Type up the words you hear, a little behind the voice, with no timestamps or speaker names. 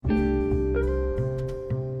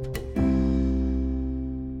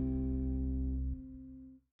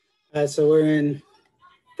So we're in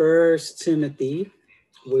First Timothy.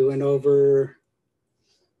 We went over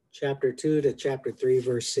chapter 2 to chapter 3,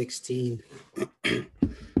 verse 16.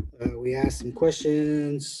 We asked some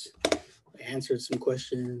questions, answered some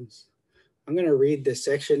questions. I'm going to read this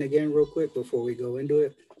section again real quick before we go into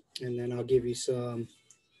it, and then I'll give you some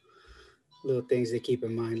little things to keep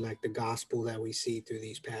in mind, like the gospel that we see through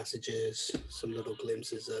these passages, some little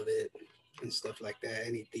glimpses of it, and stuff like that,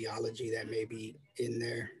 any theology that may be in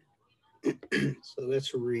there. So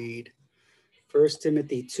let's read First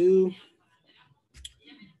Timothy 2,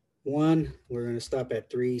 1. We're going to stop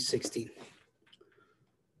at 3:16.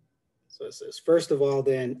 So it says, first of all,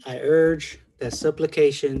 then, I urge that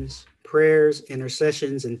supplications, prayers,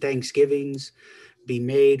 intercessions, and thanksgivings be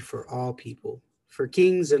made for all people, for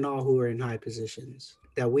kings and all who are in high positions,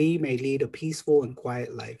 that we may lead a peaceful and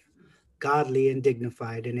quiet life, godly and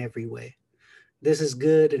dignified in every way. This is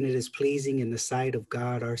good, and it is pleasing in the sight of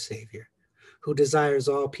God our Savior, who desires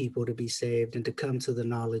all people to be saved and to come to the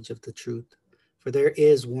knowledge of the truth. For there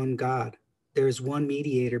is one God, there is one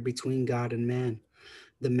mediator between God and man,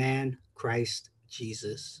 the man Christ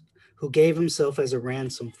Jesus, who gave himself as a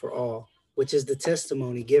ransom for all, which is the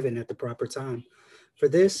testimony given at the proper time. For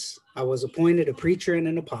this I was appointed a preacher and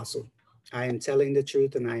an apostle. I am telling the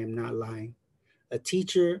truth and I am not lying, a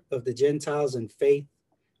teacher of the Gentiles in faith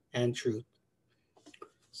and truth.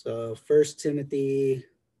 So 1 Timothy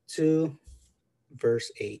 2,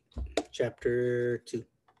 verse 8, chapter 2.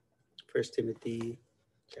 1 Timothy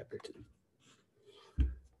chapter 2.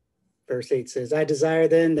 Verse 8 says, I desire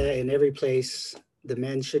then that in every place the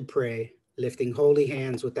men should pray, lifting holy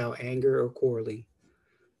hands without anger or quarreling.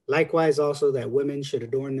 Likewise also that women should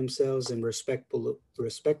adorn themselves in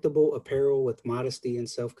respectable apparel with modesty and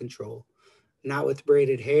self-control, not with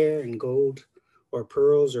braided hair and gold or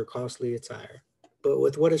pearls or costly attire, but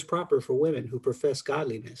with what is proper for women who profess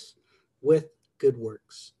godliness, with good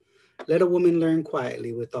works. Let a woman learn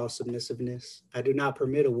quietly with all submissiveness. I do not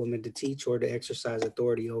permit a woman to teach or to exercise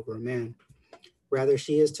authority over a man. Rather,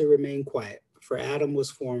 she is to remain quiet. For Adam was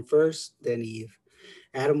formed first, then Eve.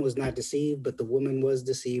 Adam was not deceived, but the woman was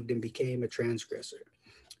deceived and became a transgressor.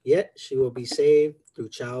 Yet she will be saved through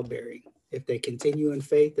childbearing, if they continue in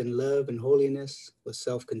faith and love and holiness with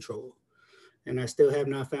self-control. And I still have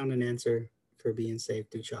not found an answer for being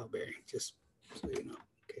saved through childbearing, just so you know,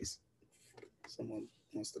 in case someone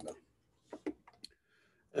wants to know.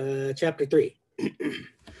 Chapter 3.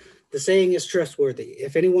 The saying is trustworthy.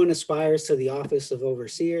 If anyone aspires to the office of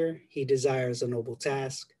overseer, he desires a noble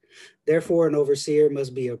task. Therefore, an overseer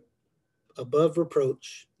must be above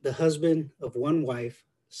reproach, the husband of one wife,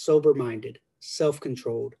 sober-minded,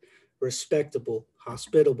 self-controlled, respectable,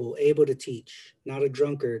 hospitable, able to teach, not a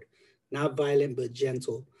drunkard, not violent but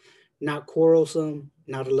gentle, not quarrelsome,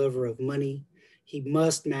 not a lover of money. He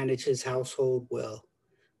must manage his household well,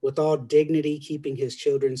 with all dignity, keeping his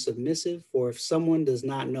children submissive. For if someone does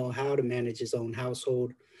not know how to manage his own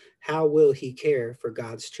household, how will he care for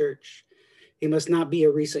God's church? He must not be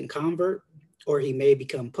a recent convert, or he may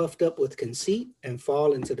become puffed up with conceit and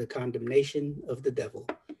fall into the condemnation of the devil.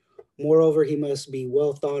 Moreover, he must be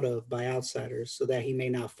well thought of by outsiders, so that he may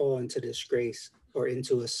not fall into disgrace or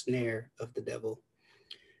into a snare of the devil.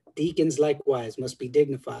 Deacons likewise must be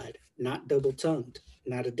dignified, not double-tongued,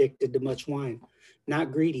 not addicted to much wine,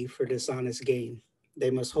 not greedy for dishonest gain.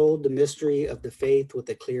 They must hold the mystery of the faith with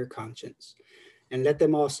a clear conscience, and let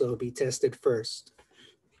them also be tested first.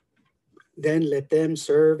 Then let them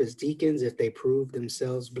serve as deacons if they prove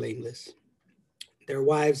themselves blameless. Their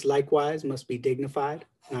wives likewise must be dignified,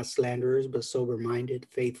 not slanderers, but sober-minded,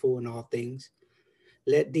 faithful in all things.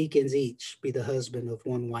 Let deacons each be the husband of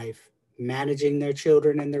one wife, managing their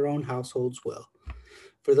children and their own households well.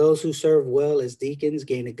 For those who serve well as deacons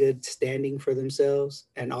gain a good standing for themselves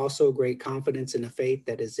and also great confidence in the faith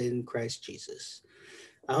that is in Christ Jesus.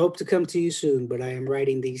 I hope to come to you soon, but I am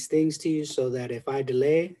writing these things to you so that if I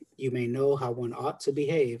delay, you may know how one ought to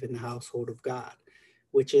behave in the household of God,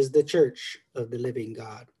 which is the church of the living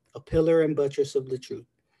God, a pillar and buttress of the truth.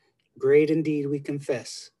 Great indeed, we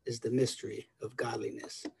confess, is the mystery of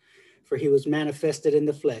godliness. For he was manifested in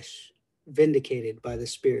the flesh, vindicated by the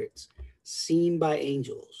spirits, seen by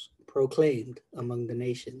angels, proclaimed among the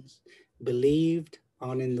nations, believed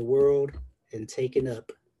on in the world, and taken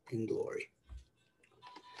up in glory.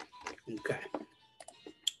 Okay,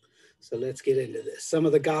 so let's get into this. Some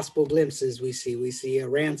of the gospel glimpses we see a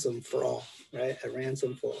ransom for all, right? A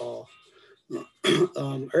ransom for all.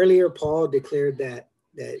 Earlier, Paul declared that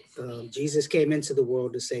Jesus came into the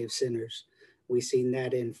world to save sinners. We've seen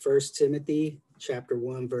that in 1 Timothy chapter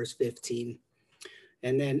 1, verse 15.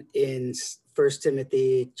 And then in 1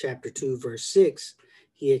 Timothy chapter 2, verse 6,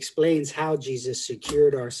 he explains how Jesus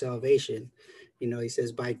secured our salvation. He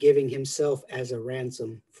says, by giving himself as a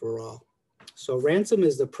ransom for all. So ransom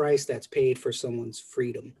is the price that's paid for someone's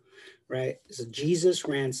freedom, right? So Jesus'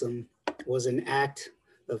 ransom was an act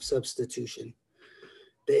of substitution.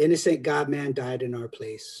 The innocent God-man died in our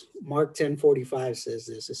place. Mark 10:45 says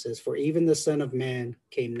this. It says, for even the Son of Man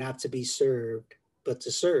came not to be served, but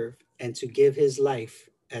to serve and to give his life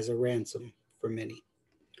as a ransom for many.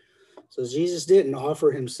 So Jesus didn't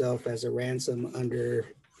offer himself as a ransom under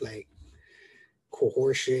like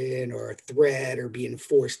coercion or threat or being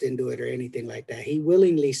forced into it or anything like that. He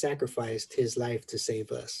willingly sacrificed his life to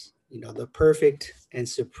save us. The perfect and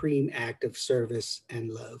supreme act of service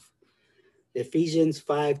and love. Ephesians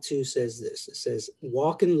 5:2 says this. It says,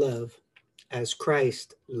 walk in love as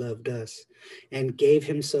Christ loved us and gave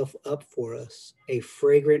himself up for us, a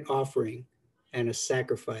fragrant offering and a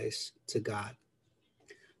sacrifice to God.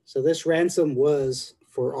 So this ransom was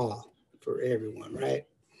for all, for everyone, right?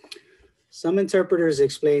 Some interpreters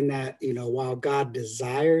explain that, while God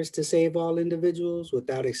desires to save all individuals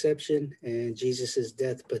without exception, and Jesus's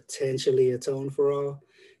death potentially atoned for all,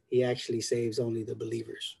 he actually saves only the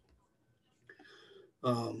believers.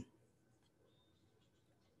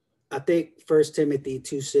 I think 1 Timothy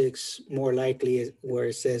 2:6 more likely is where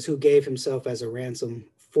it says, who gave himself as a ransom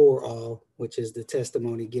for all, which is the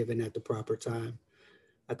testimony given at the proper time.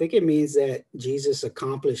 I think it means that Jesus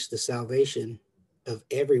accomplished the salvation of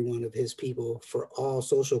every one of his people for all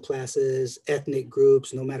social classes, ethnic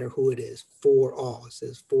groups, no matter who it is, for all. It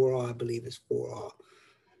says for all, I believe it's for all.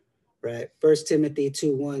 Right. 1 Timothy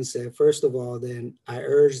 2:1 said, first of all, then I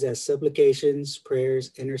urge that supplications,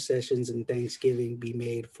 prayers, intercessions, and thanksgiving be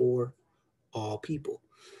made for all people.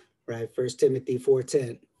 Right. 1 Timothy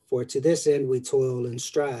 4:10, for to this end we toil and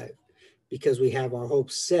strive, because we have our hope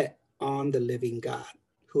set on the living God,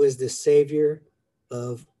 who is the Savior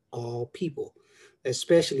of all people,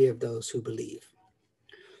 especially of those who believe.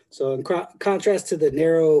 So in contrast to the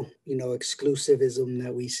narrow, exclusivism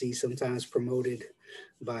that we see sometimes promoted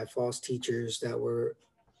by false teachers that were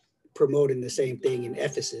promoting the same thing in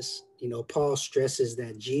Ephesus, Paul stresses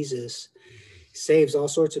that Jesus saves all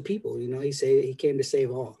sorts of people. He came to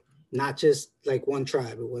save all, not just like one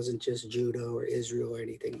tribe. It wasn't just Judah or Israel or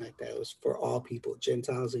anything like that. It was for all people,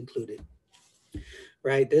 Gentiles included.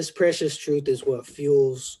 Right? This precious truth is what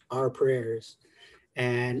fuels our prayers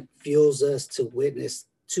and fuels us to witness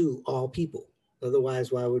to all people.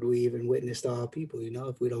 Otherwise, why would we even witness to all people,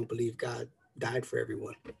 if we don't believe God died for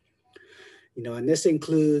everyone? And this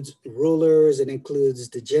includes rulers, it includes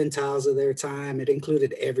the Gentiles of their time, it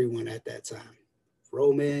included everyone at that time.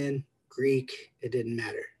 Roman, Greek, it didn't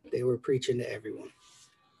matter. They were preaching to everyone.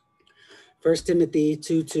 1 Timothy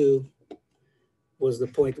 2:2 was the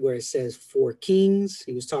point where it says, for kings,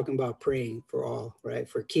 he was talking about praying for all, right?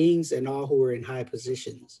 For kings and all who are in high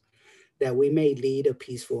positions, that we may lead a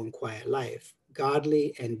peaceful and quiet life,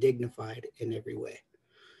 godly and dignified in every way.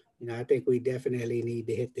 I think we definitely need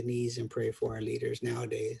to hit the knees and pray for our leaders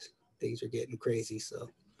nowadays. Things are getting crazy, so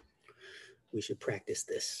we should practice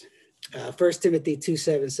this. 1 Timothy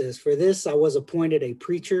 2:7 says, for this I was appointed a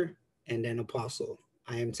preacher and an apostle.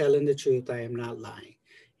 I am telling the truth, I am not lying.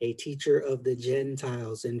 A teacher of the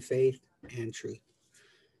Gentiles in faith and truth.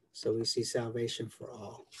 So we see salvation for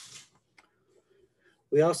all.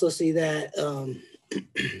 We also see that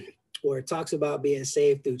where it talks about being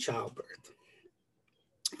saved through childbirth.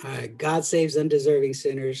 God saves undeserving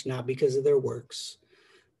sinners, not because of their works,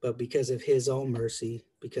 but because of his own mercy,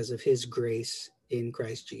 because of his grace in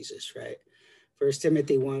Christ Jesus, right? 1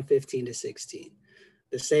 Timothy 1:15-16.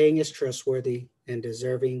 The saying is trustworthy and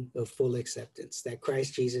deserving of full acceptance, that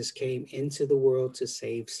Christ Jesus came into the world to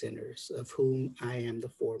save sinners, of whom I am the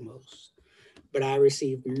foremost. But I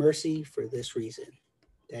received mercy for this reason,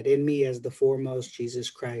 that in me as the foremost, Jesus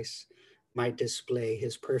Christ might display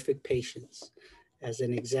his perfect patience as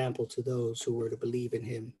an example to those who were to believe in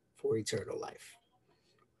him for eternal life.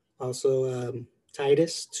 Also,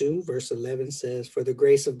 Titus 2:11 says, for the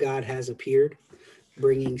grace of God has appeared,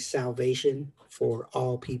 bringing salvation for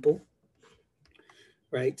all people.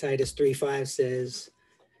 Right? Titus 3:5 says,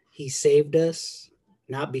 he saved us,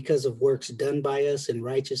 not because of works done by us in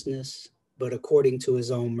righteousness, but according to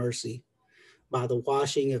his own mercy, by the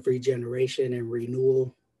washing of regeneration and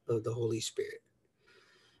renewal of the Holy Spirit.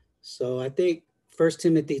 So I think 1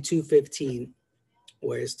 Timothy 2:15,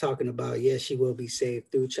 where it's talking about, yes, she will be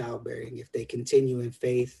saved through childbearing if they continue in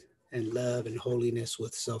faith and love and holiness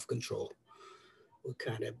with self-control, will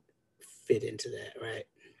kind of fit into that, right?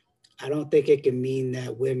 I don't think it can mean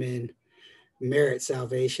that women merit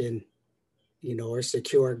salvation or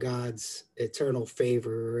secure God's eternal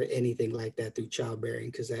favor or anything like that through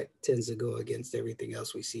childbearing, because that tends to go against everything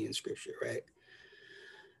else we see in scripture, right?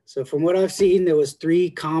 So from what I've seen, there was three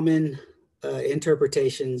common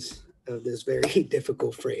interpretations of this very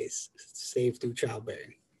difficult phrase, saved through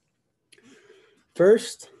childbearing.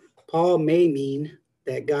 First, Paul may mean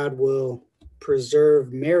that God will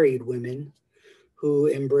preserve married women who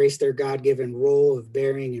embrace their God-given role of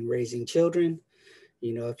bearing and raising children.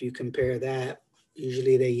 If you compare that,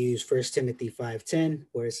 usually they use 1 Timothy 5:10,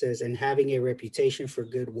 where it says, and having a reputation for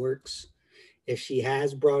good works, if she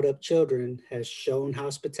has brought up children, has shown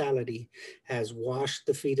hospitality, has washed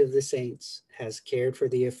the feet of the saints, has cared for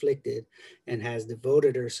the afflicted, and has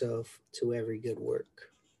devoted herself to every good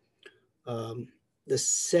work. The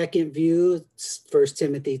second view, 1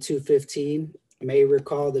 Timothy 2:15, may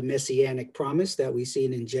recall the messianic promise that we've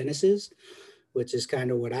seen in Genesis, which is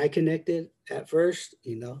kind of what I connected at first,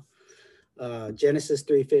 Genesis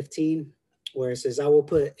 3:15, where it says, I will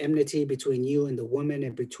put enmity between you and the woman,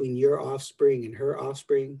 and between your offspring and her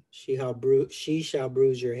offspring. She shall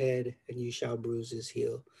bruise your head, and you shall bruise his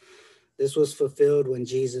heel. This was fulfilled when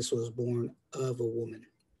Jesus was born of a woman.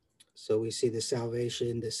 So we see the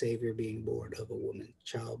salvation, the Savior being born of a woman,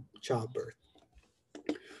 childbirth.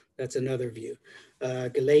 That's another view.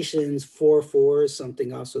 Galatians 4:4 is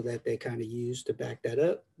something also that they kind of use to back that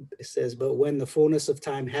up. It says, but when the fullness of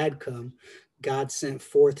time had come, God sent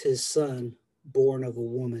forth his son, born of a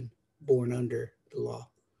woman, born under the law.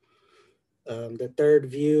 The third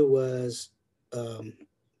view was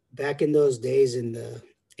back in those days in the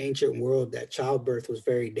ancient world that childbirth was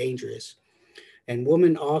very dangerous. And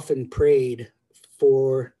women often prayed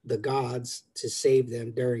for the gods to save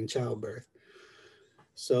them during childbirth.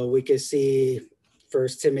 So we could see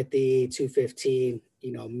 1 Timothy 2:15,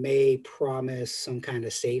 may promise some kind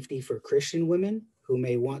of safety for Christian women who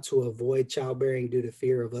may want to avoid childbearing due to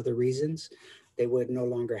fear of other reasons. They would no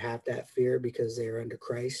longer have that fear because they are under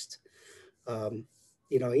Christ.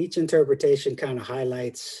 Each interpretation kind of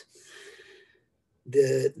highlights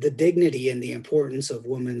the dignity and the importance of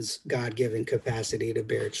women's God-given capacity to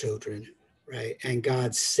bear children, right? And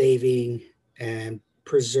God's saving and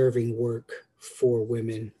preserving work for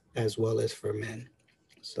women as well as for men.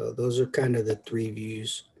 So those are kind of the three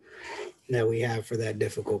views that we have for that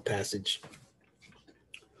difficult passage.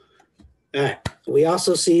 All right. We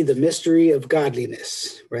also see the mystery of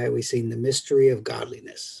godliness, right? We've seen the mystery of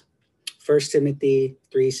godliness. 1 Timothy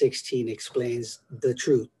 3:16 explains the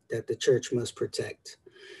truth that the church must protect,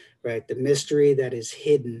 right? The mystery that is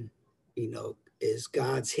hidden, is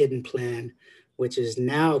God's hidden plan, which is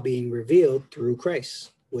now being revealed through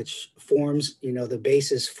Christ, which forms, the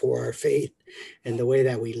basis for our faith and the way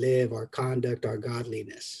that we live, our conduct, our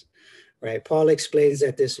godliness, right? Paul explains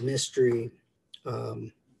that this mystery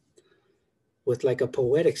with like a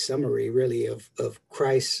poetic summary, really, of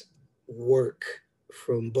Christ's work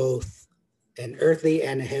from both an earthly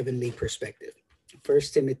and a heavenly perspective.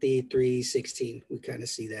 1 Timothy 3:16, we kind of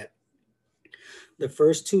see that. The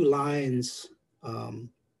first two lines,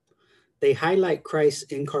 they highlight Christ's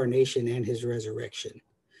incarnation and his resurrection,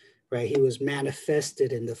 right? He was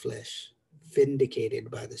manifested in the flesh,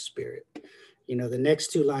 vindicated by the Spirit. The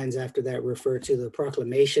next two lines after that refer to the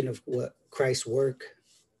proclamation of what Christ's work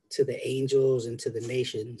to the angels and to the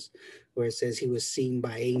nations, where it says he was seen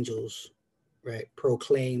by angels, right?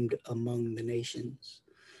 Proclaimed among the nations.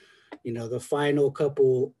 The final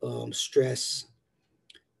couple stress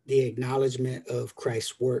the acknowledgement of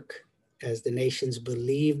Christ's work as the nations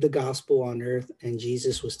believed the gospel on earth and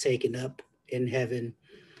Jesus was taken up in heaven,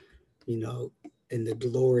 in the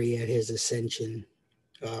glory at his ascension.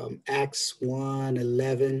 Acts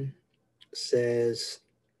 1:11 says,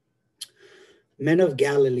 men of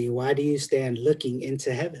Galilee, why do you stand looking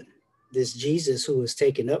into heaven? This Jesus who was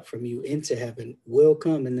taken up from you into heaven will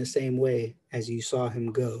come in the same way as you saw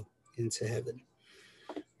him go into heaven.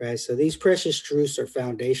 Right? So these precious truths are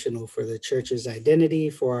foundational for the church's identity,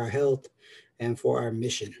 for our health, and for our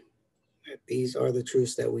mission. Right? These are the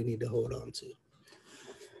truths that we need to hold on to.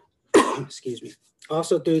 Excuse me.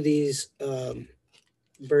 Also, through these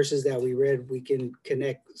verses that we read, we can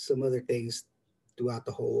connect some other things throughout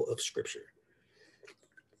the whole of Scripture.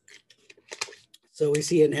 So we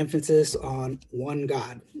see an emphasis on one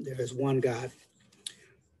God. There is one God.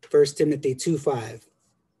 1 Timothy 2:5,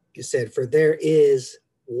 it said, for there is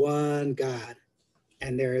one God,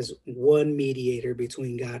 and there is one mediator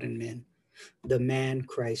between God and men, the man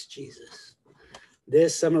Christ Jesus.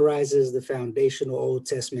 This summarizes the foundational Old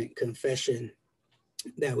Testament confession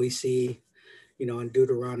that we see, in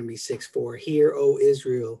Deuteronomy 6:4. Hear, O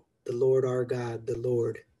Israel, the Lord our God, the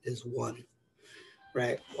Lord is one.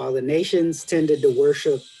 right? While the nations tended to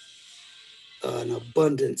worship an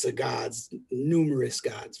abundance of gods, numerous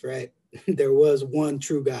gods, right? There was one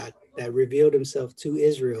true God that revealed himself to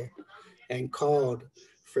Israel and called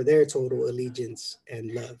for their total allegiance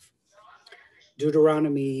and love.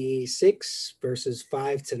 Deuteronomy 6, verses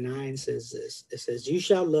 5 to 9 says this. It says, "You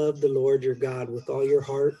shall love the Lord your God with all your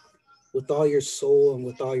heart, with all your soul, and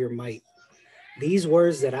with all your might. These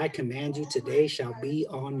words that I command you today shall be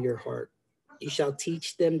on your heart. You shall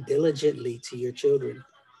teach them diligently to your children,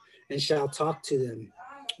 and shall talk to them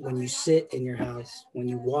when you sit in your house, when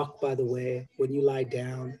you walk by the way, when you lie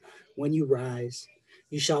down, when you rise.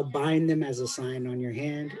 You shall bind them as a sign on your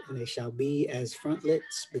hand, and they shall be as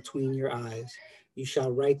frontlets between your eyes. You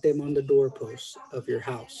shall write them on the doorposts of your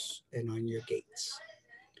house and on your gates."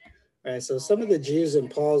 All right, so some of the Jews in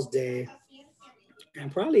Paul's day,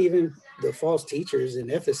 and probably even the false teachers in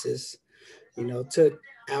Ephesus, took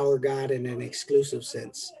our God in an exclusive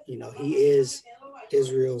sense. He is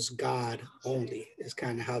Israel's God only, is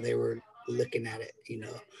kind of how they were looking at it.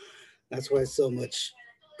 That's why so much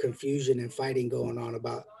confusion and fighting going on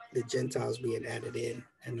about the Gentiles being added in.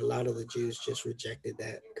 And a lot of the Jews just rejected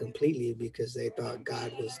that completely because they thought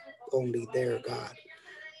God was only their God.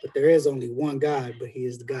 But there is only one God, but he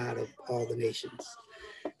is the God of all the nations,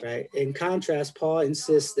 right? In contrast, Paul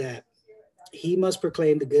insists that he must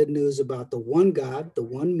proclaim the good news about the one God, the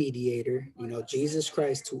one mediator, Jesus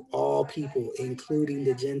Christ, to all people, including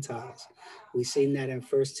the Gentiles. We've seen that in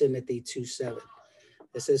 1 Timothy 2:7.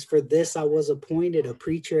 It says, "For this I was appointed a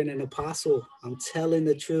preacher and an apostle. I'm telling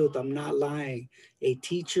the truth. I'm not lying. A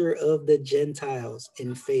teacher of the Gentiles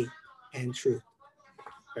in faith and truth."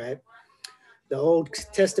 Right? The Old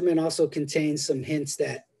Testament also contains some hints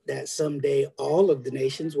that someday all of the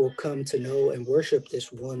nations will come to know and worship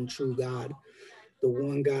this one true God, the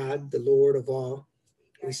one God, the Lord of all.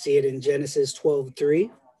 We see it in Genesis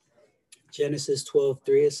 12:3. Genesis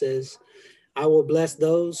 12:3, it says, "I will bless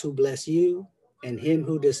those who bless you, and him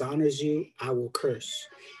who dishonors you, I will curse.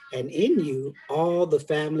 And in you, all the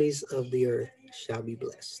families of the earth shall be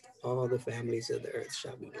blessed." All the families of the earth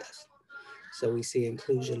shall be blessed. So we see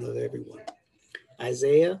inclusion of everyone.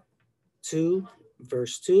 Isaiah 2,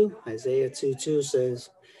 verse 2, Isaiah 2:2 says,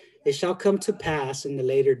 "It shall come to pass in the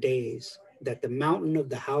later days that the mountain of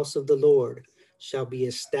the house of the Lord shall be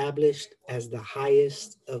established as the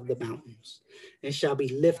highest of the mountains, and shall be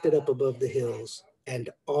lifted up above the hills,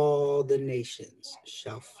 and all the nations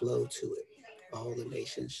shall flow to it." All the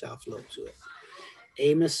nations shall flow to it.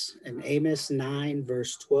 Amos 9,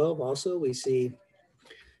 verse 12, also we see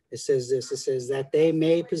it says this. It says, "That they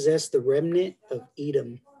may possess the remnant of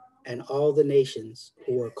Edom and all the nations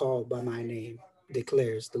who are called by my name,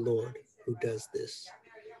 declares the Lord who does this."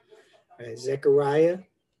 All right, Zechariah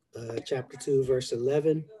chapter 2, verse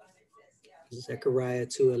 11. Zechariah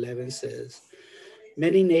 2:11 says,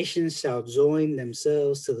 "Many nations shall join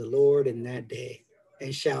themselves to the Lord in that day,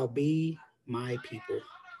 and shall be my people.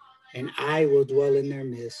 And I will dwell in their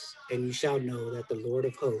midst, and you shall know that the Lord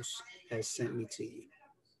of hosts has sent me to you."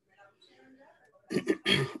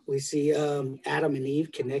 We see Adam and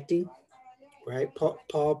Eve connecting, right?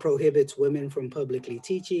 Paul prohibits women from publicly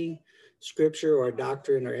teaching scripture or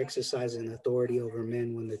doctrine or exercising authority over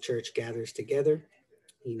men when the church gathers together.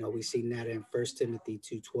 We've seen that in 1 Timothy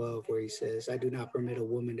 2:12, where he says, "I do not permit a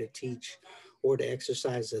woman to teach or to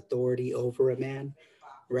exercise authority over a man.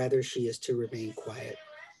 Rather, she is to remain quiet."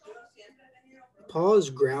 Paul is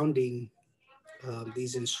grounding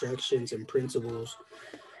these instructions and principles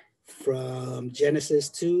from Genesis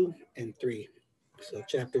 2 and 3. So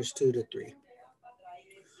chapters 2 to 3.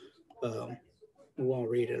 We won't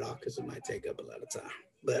read it all because it might take up a lot of time.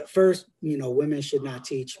 But first, women should not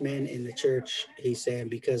teach men in the church, he's saying,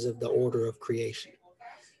 because of the order of creation.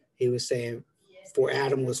 He was saying, for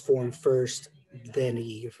Adam was formed first, then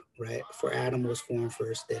Eve, right? For Adam was formed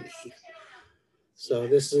first, then Eve. So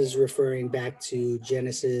this is referring back to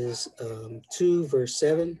Genesis 2, verse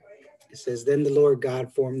 7. It says, "Then the Lord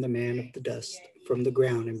God formed the man of the dust from the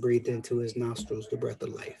ground and breathed into his nostrils the breath of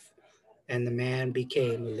life. And the man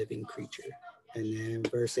became a living creature." And then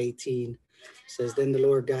verse 18 says, "Then the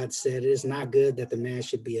Lord God said, it is not good that the man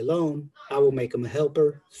should be alone. I will make him a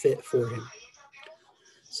helper fit for him."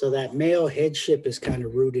 So that male headship is kind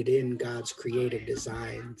of rooted in God's creative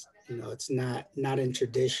designs. It's not in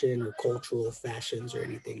tradition or cultural fashions or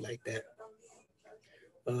anything like that.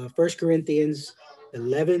 1 Corinthians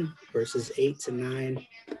 11, verses 8 to 9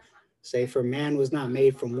 say, "For man was not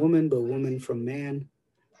made from woman, but woman from man.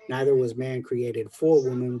 Neither was man created for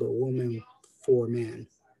woman, but woman for man."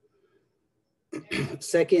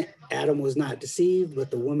 Second, Adam was not deceived, but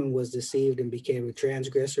the woman was deceived and became a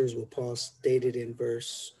transgressor, is what Paul stated in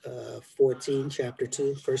verse 14, chapter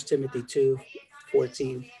 2, 1 Timothy 2,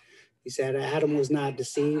 14. He said, Adam was not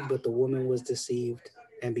deceived, but the woman was deceived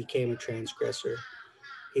and became a transgressor.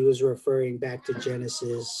 He was referring back to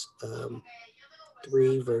Genesis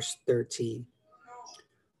 3, verse 13,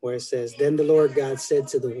 where it says, Then the Lord God said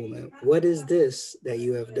to the woman, What is this that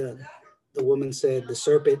you have done? The woman said, The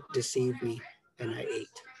serpent deceived me, and I ate.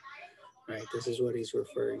 Right, this is what he's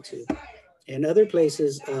referring to. In other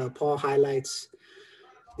places, Paul highlights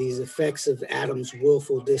these effects of Adam's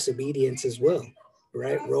willful disobedience as well,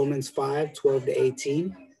 right? Romans 5, 12 to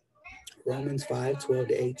 18. Romans 5, 12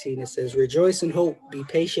 to 18, it says, Rejoice in hope, be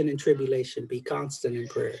patient in tribulation, be constant in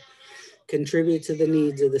prayer. Contribute to the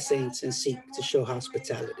needs of the saints and seek to show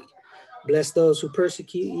hospitality. Bless those who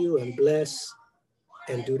persecute you and bless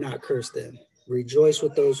and do not curse them. Rejoice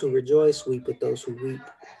with those who rejoice, weep with those who weep.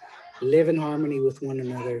 Live in harmony with one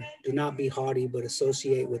another. Do not be haughty, but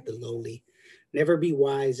associate with the lowly. Never be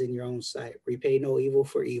wise in your own sight. Repay no evil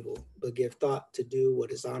for evil, but give thought to do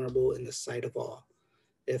what is honorable in the sight of all.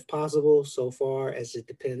 If possible, so far as it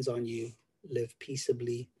depends on you, live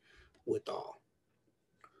peaceably with all.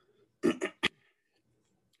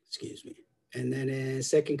 Excuse me. And then in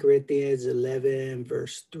 2 Corinthians 11,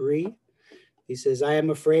 verse 3, he says, I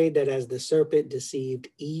am afraid that as the serpent deceived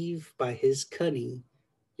Eve by his cunning,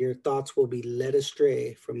 your thoughts will be led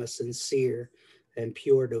astray from a sincere and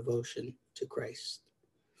pure devotion to Christ.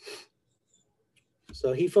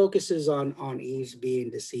 So he focuses on Eve's being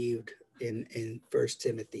deceived in 1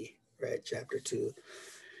 Timothy, right, chapter 2.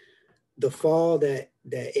 The fall that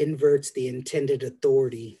inverts the intended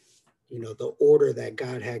authority, the order that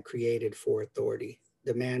God had created for authority.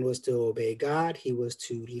 The man was to obey God. He was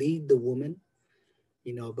to lead the woman,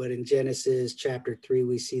 but in Genesis chapter 3,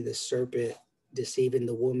 we see the serpent deceiving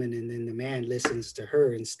the woman, and then the man listens to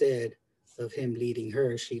her instead of him leading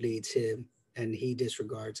her. She leads him, and he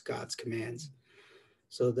disregards God's commands.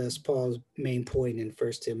 So that's Paul's main point in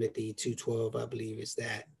 1 Timothy 2:12, I believe, is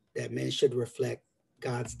that men should reflect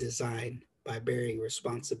God's design by bearing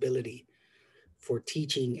responsibility for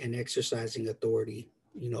teaching and exercising authority,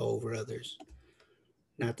 over others.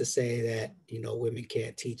 Not to say that, women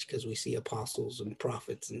can't teach, because we see apostles and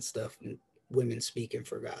prophets and stuff and women speaking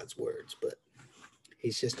for God's words, but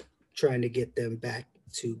he's just trying to get them back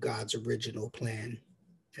to God's original plan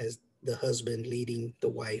as the husband leading the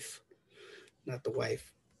wife, not the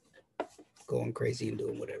wife going crazy and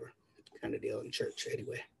doing whatever kind of deal in church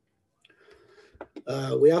anyway.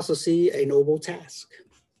 We also see a noble task.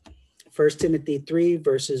 1 Timothy 3,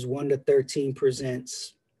 verses 1 to 13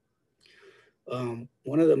 presents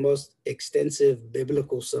one of the most extensive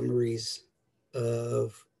biblical summaries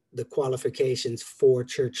of the qualifications for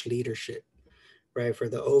church leadership. Right, for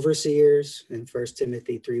the overseers in 1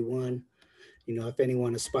 Timothy 3:1, if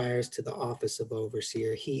anyone aspires to the office of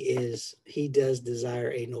overseer, he does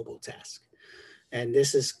desire a noble task. And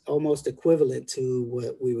this is almost equivalent to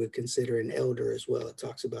what we would consider an elder as well. It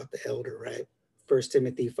talks about the elder, right? 1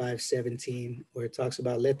 Timothy 5:17, where it talks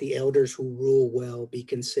about, let the elders who rule well be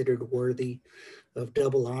considered worthy of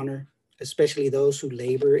double honor, especially those who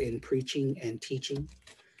labor in preaching and teaching.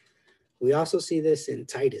 We also see this in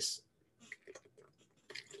Titus.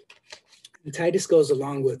 And Titus goes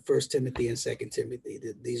along with 1 Timothy and 2 Timothy.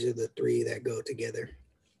 These are the three that go together.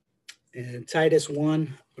 And Titus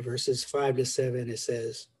 1, verses 5 to 7, it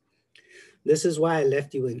says, This is why I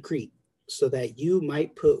left you in Crete, so that you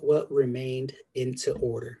might put what remained into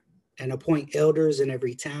order and appoint elders in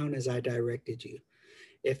every town as I directed you.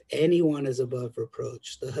 If anyone is above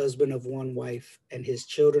reproach, the husband of one wife, and his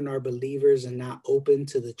children are believers and not open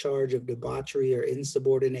to the charge of debauchery or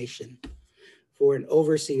insubordination, for an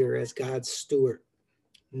overseer as God's steward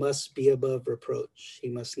must be above reproach. He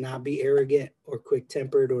must not be arrogant or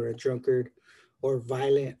quick-tempered or a drunkard or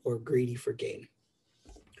violent or greedy for gain.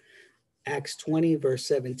 Acts 20, verse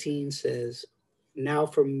 17 says, Now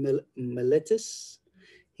from Miletus,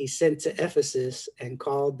 he sent to Ephesus and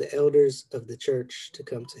called the elders of the church to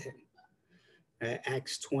come to him.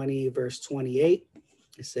 Acts 20, verse 28,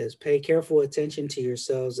 it says, Pay careful attention to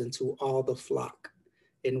yourselves and to all the flock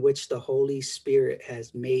in which the Holy Spirit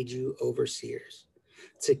has made you overseers,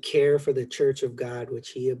 to care for the church of God, which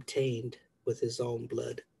he obtained with his own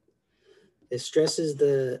blood. It stresses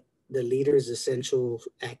the leader's essential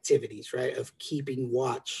activities, right, of keeping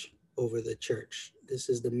watch over the church. This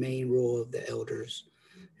is the main role of the elders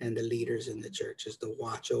and the leaders in the church, is to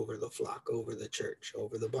watch over the flock, over the church,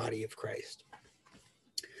 over the body of Christ.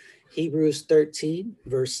 Hebrews 13,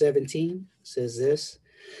 verse 17 says this.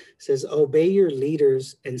 It says, Obey your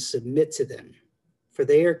leaders and submit to them, for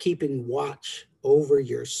they are keeping watch over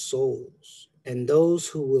your souls and those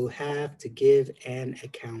who will have to give an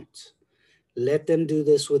account. Let them do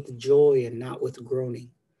this with joy and not with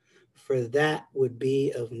groaning, for that would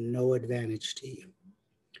be of no advantage to you.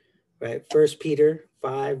 Right? 1 Peter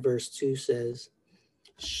 5, verse 2 says,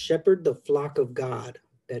 shepherd the flock of God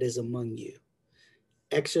that is among you,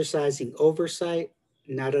 exercising oversight,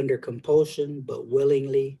 not under compulsion, but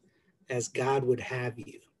willingly, as God would have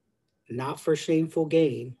you, not for shameful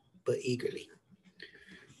gain, but eagerly.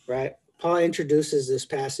 Right? Paul introduces this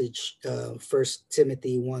passage, 1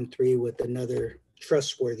 Timothy 1:3, with another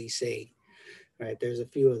trustworthy saying. Right? There's a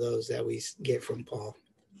few of those that we get from Paul.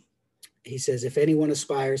 He says, if anyone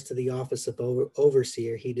aspires to the office of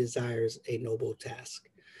overseer, he desires a noble task.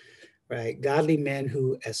 Right? Godly men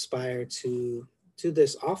who aspire to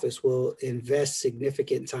this office will invest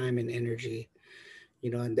significant time and energy,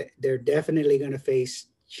 and they're definitely going to face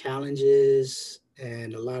challenges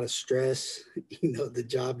and a lot of stress. The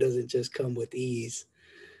job doesn't just come with ease.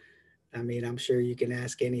 I mean, I'm sure you can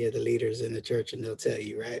ask any of the leaders in the church and they'll tell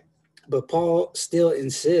you, right? But Paul still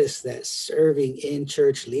insists that serving in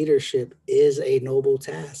church leadership is a noble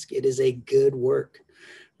task. It is a good work,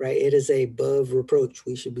 right? It is above reproach.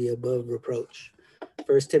 We should be above reproach.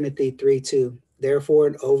 1 Timothy 3:2, therefore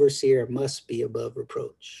an overseer must be above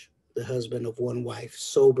reproach, the husband of one wife,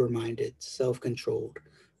 sober-minded, self-controlled,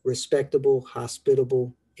 respectable,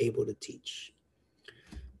 hospitable, able to teach.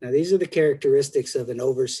 Now, these are the characteristics of an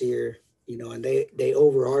overseer, and they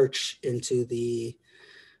overarch into the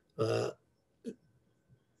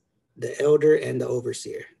elder and the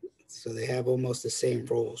overseer. So they have almost the same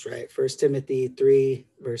roles, right? 1 Timothy 3,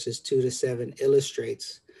 verses 2-7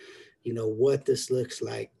 illustrates what this looks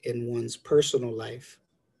like in one's personal life,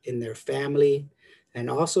 in their family, and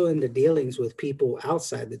also in the dealings with people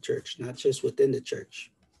outside the church, not just within the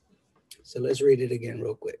church. So let's read it again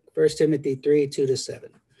real quick. 1 Timothy 3, 2-7.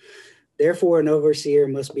 Therefore, an overseer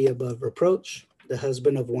must be above reproach, the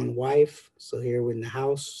husband of one wife. So here in the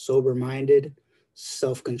house, sober-minded,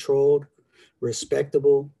 self-controlled,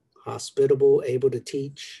 respectable, hospitable, able to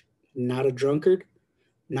teach, not a drunkard,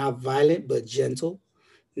 not violent, but gentle,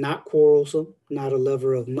 not quarrelsome, not a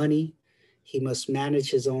lover of money. He must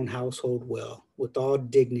manage his own household well, with all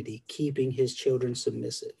dignity, keeping his children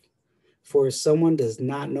submissive. For if someone does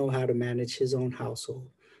not know how to manage his own household,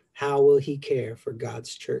 how will he care for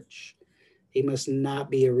God's church? He must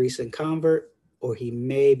not be a recent convert, or he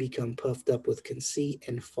may become puffed up with conceit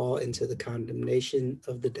and fall into the condemnation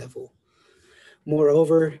of the devil.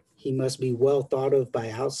 Moreover, he must be well thought of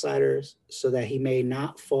by outsiders so that he may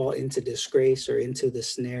not fall into disgrace or into the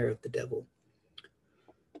snare of the devil.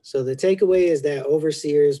 So the takeaway is that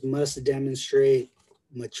overseers must demonstrate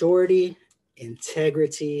maturity,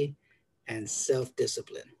 integrity, and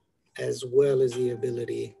self-discipline, as well as the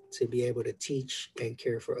ability to be able to teach and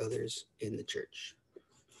care for others in the church.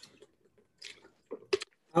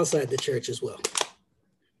 Outside the church as well.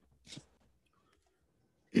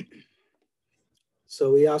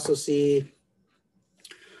 So we also see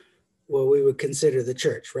what we would consider the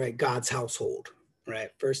church, right? God's household, right?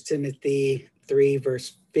 1 Timothy 3,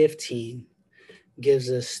 verse 15 gives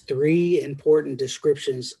us three important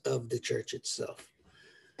descriptions of the church itself.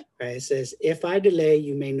 Right? It says, if I delay,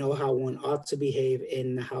 you may know how one ought to behave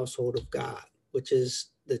in the household of God, which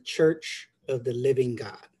is the church of the living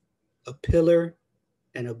God, a pillar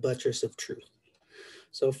and a buttress of truth.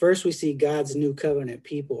 So first we see God's new covenant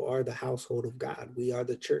people are the household of God. We are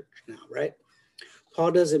the church now, right?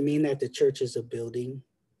 Paul doesn't mean that the church is a building,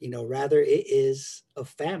 rather it is a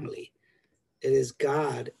family. It is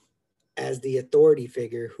God as the authority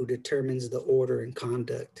figure who determines the order and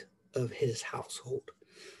conduct of his household.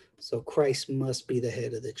 So Christ must be the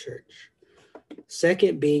head of the church.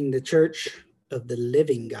 Second, being the church of the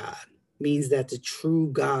living God means that the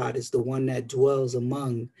true God is the one that dwells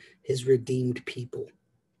among his redeemed people,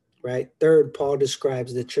 right? Third, Paul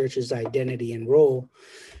describes the church's identity and role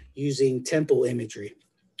using temple imagery,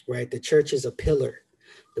 right? The church is a pillar.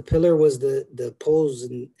 The pillar was the poles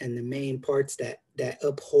and the main parts that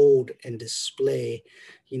uphold and display,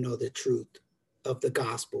 the truth of the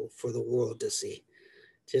gospel for the world to see.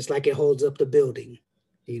 Just like it holds up the building,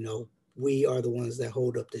 we are the ones that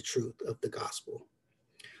hold up the truth of the gospel.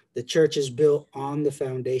 The church is built on the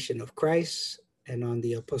foundation of Christ and on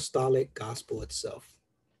the apostolic gospel itself.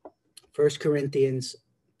 1 Corinthians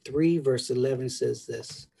 3, verse 11 says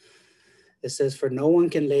this. It says, for no one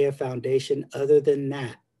can lay a foundation other than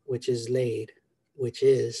that which is laid, which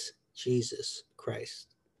is Jesus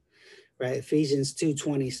Christ. Right? Ephesians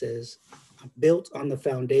 2:20 says, built on the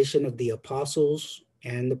foundation of the apostles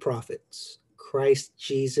and the prophets, Christ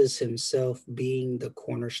Jesus himself being the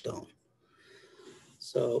cornerstone.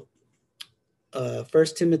 So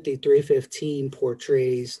 1 Timothy 3:15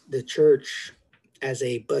 portrays the church as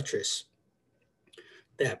a buttress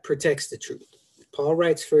that protects the truth. Paul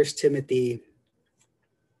writes 1 Timothy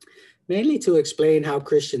mainly to explain how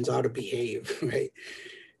Christians ought to behave, right?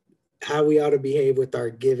 How we ought to behave with our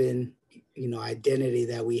given, identity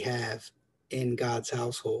that we have in God's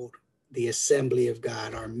household, the assembly of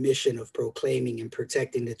God, our mission of proclaiming and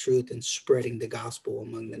protecting the truth and spreading the gospel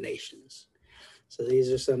among the nations. So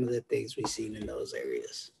these are some of the things we've seen in those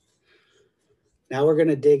areas. Now we're going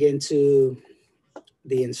to dig into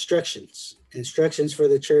the instructions for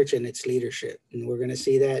the church and its leadership. And we're going to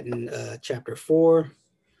see that in chapter 4,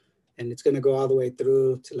 and it's going to go all the way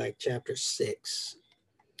through to like chapter 6.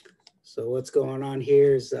 So what's going on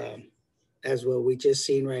here is, as what we just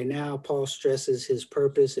seen right now, Paul stresses his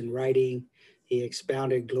purpose in writing. He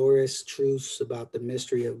expounded glorious truths about the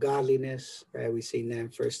mystery of godliness, right? We've seen that in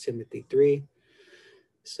 1 Timothy 3.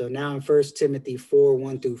 So now in 1 Timothy 4,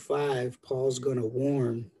 1-5, Paul's going to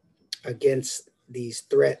warn against these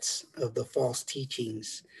threats of the false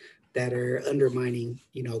teachings that are undermining,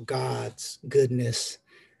 God's goodness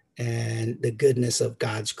and the goodness of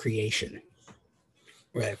God's creation.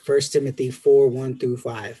 Right. 1 Timothy 4,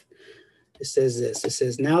 1-5. It says this. It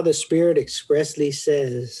says, now the Spirit expressly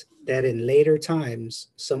says that in later times,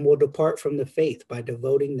 some will depart from the faith by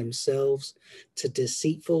devoting themselves to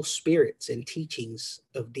deceitful spirits and teachings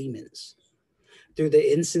of demons, through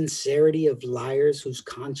the insincerity of liars whose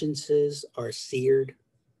consciences are seared,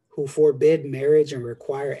 who forbid marriage and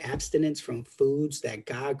require abstinence from foods that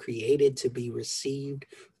God created to be received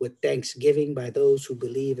with thanksgiving by those who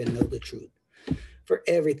believe and know the truth. For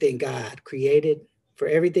everything created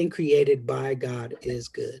by God is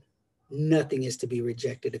good. Nothing is to be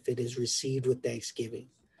rejected if it is received with thanksgiving,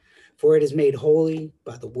 for it is made holy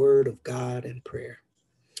by the word of God and prayer.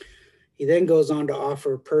 He then goes on to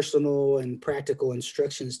offer personal and practical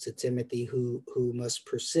instructions to Timothy, who must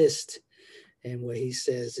persist in what he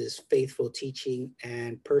says is faithful teaching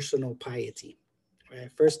and personal piety. Right?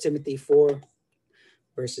 1 Timothy 4,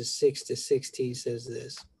 verses 6-16 says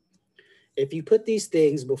this. If you put these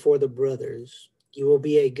things before the brothers, you will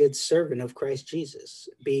be a good servant of Christ Jesus,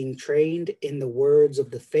 being trained in the words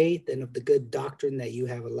of the faith and of the good doctrine that you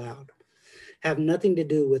have allowed. Have nothing to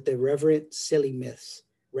do with irreverent, silly myths.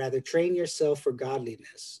 Rather, train yourself for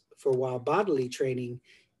godliness. For while bodily training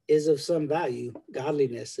is of some value,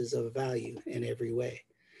 godliness is of value in every way,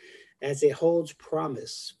 as it holds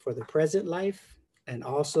promise for the present life and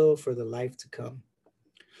also for the life to come.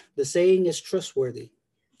 The saying is trustworthy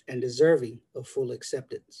and deserving of full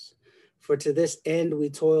acceptance. For to this end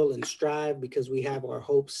we toil and strive, because we have our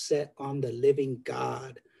hopes set on the living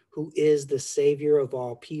God, who is the Savior of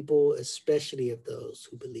all people, especially of those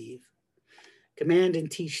who believe. Command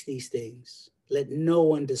and teach these things. Let no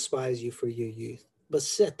one despise you for your youth, but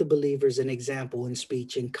set the believers an example in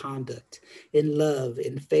speech and conduct, in love,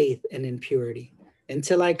 in faith, and in purity.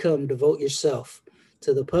 Until I come, devote yourself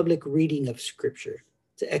to the public reading of Scripture,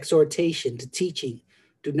 to exhortation, to teaching.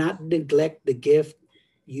 Do not neglect the gift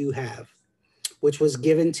you have, which was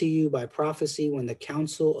given to you by prophecy when the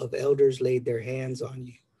council of elders laid their hands on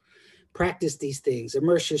you. Practice these things,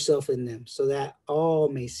 immerse yourself in them, so that all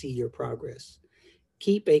may see your progress.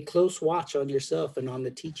 Keep a close watch on yourself and on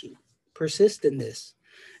the teaching. Persist in this,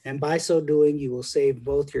 and by so doing, you will save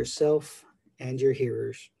both yourself and your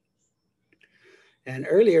hearers. And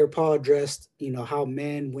earlier, Paul addressed, how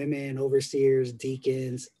men, women, overseers,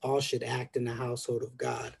 deacons, all should act in the household of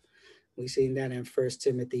God. We've seen that in 1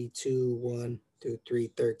 Timothy 2,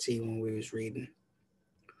 1-3:13 when we was reading.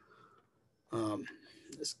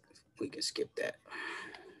 We can skip that.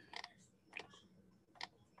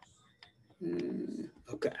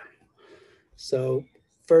 Okay. So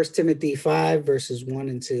 1 Timothy 5, verses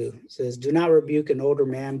 1-2 says, do not rebuke an older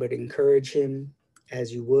man, but encourage him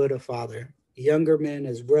as you would a father. Younger men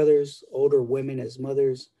as brothers, older women as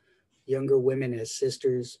mothers, younger women as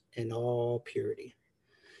sisters, in all purity.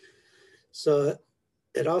 So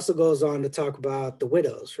it also goes on to talk about the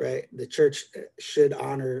widows, right? The church should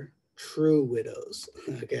honor true widows.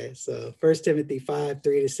 Okay, so 1 Timothy 5,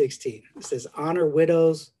 3-16. It says, honor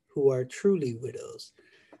widows who are truly widows.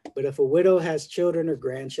 But if a widow has children or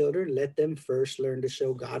grandchildren, let them first learn to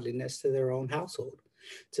show godliness to their own household,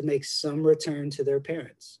 to make some return to their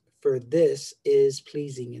parents. For this is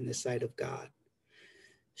pleasing in the sight of God.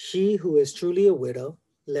 She who is truly a widow,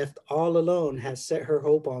 left all alone, has set her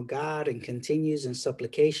hope on God and continues in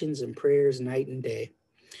supplications and prayers night and day.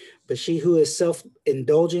 But she who is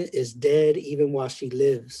self-indulgent is dead even while she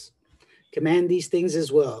lives. Command these things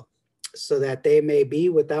as well. so that they may be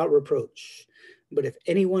without reproach. But if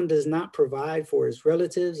anyone does not provide for his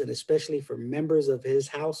relatives, and especially for members of his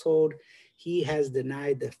household, he has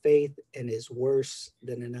denied the faith and is worse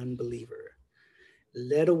than an unbeliever.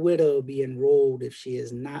 Let a widow be enrolled if she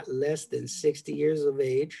is not less than 60 years of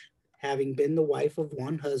age, having been the wife of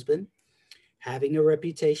one husband, having a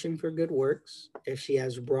reputation for good works, if she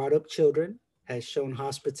has brought up children, has shown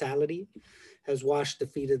hospitality, has washed the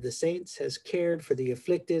feet of the saints, has cared for the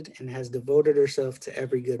afflicted, and has devoted herself to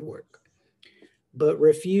every good work. But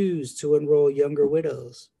refuse to enroll younger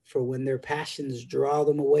widows, for when their passions draw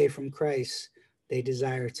them away from Christ, they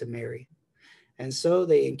desire to marry. And so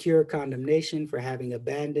they incur condemnation for having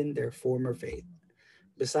abandoned their former faith.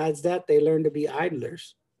 Besides that, they learn to be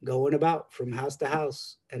idlers, going about from house to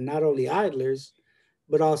house, and not only idlers,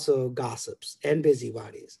 but also gossips and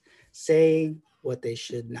busybodies, saying what they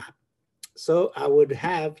should not. So I would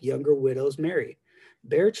have younger widows marry,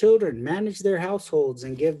 bear children, manage their households,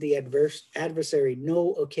 and give the adversary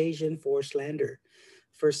no occasion for slander.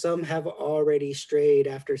 For some have already strayed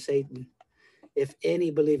after Satan. If any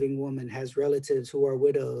believing woman has relatives who are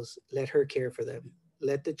widows, let her care for them.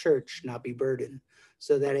 Let the church not be burdened,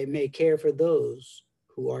 so that it may care for those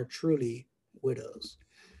who are truly widows.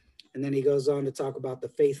 And then he goes on to talk about the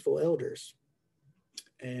faithful elders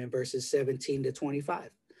in verses 17 to 25.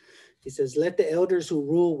 He says, let the elders who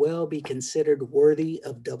rule well be considered worthy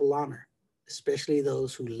of double honor, especially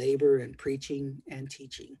those who labor in preaching and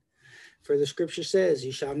teaching. For the scripture says,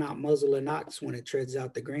 you shall not muzzle an ox when it treads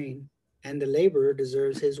out the grain, and the laborer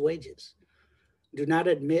deserves his wages. Do not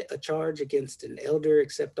admit a charge against an elder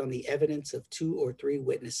except on the evidence of 2 or 3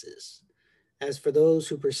 witnesses. As for those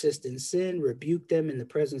who persist in sin, rebuke them in the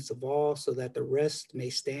presence of all, so that the rest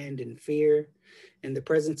may stand in fear. In the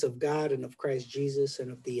presence of God and of Christ Jesus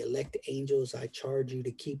and of the elect angels, I charge you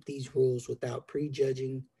to keep these rules without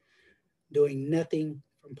prejudging, doing nothing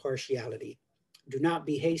from partiality. Do not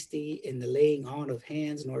be hasty in the laying on of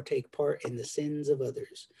hands, nor take part in the sins of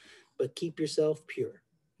others, but keep yourself pure.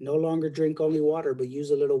 No longer drink only water, but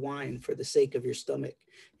use a little wine for the sake of your stomach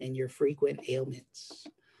and your frequent ailments.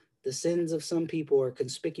 The sins of some people are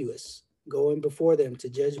conspicuous, going before them to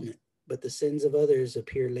judgment, but the sins of others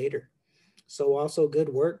appear later. So also good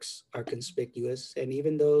works are conspicuous, and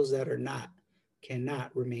even those that are not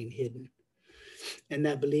cannot remain hidden. And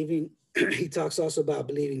that believing, he talks also about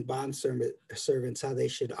believing bond servants, how they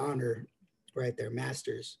should honor, right, their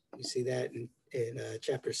masters. You see that in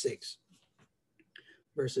chapter 6,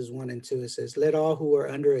 verses 1 and 2. It says, let all who are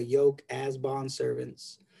under a yoke as bond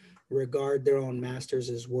servants regard their own masters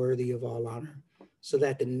as worthy of all honor, so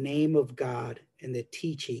that the name of God and the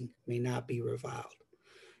teaching may not be reviled.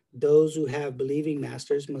 Those who have believing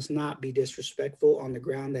masters must not be disrespectful on the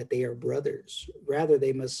ground that they are brothers. Rather,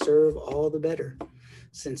 they must serve all the better,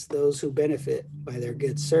 since those who benefit by their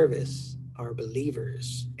good service are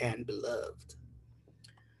believers and beloved.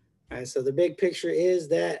 All right, so the big picture is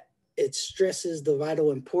that it stresses the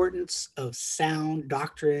vital importance of sound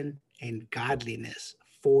doctrine and godliness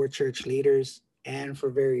for church leaders and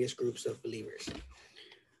for various groups of believers,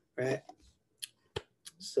 right?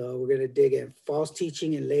 So we're going to dig in false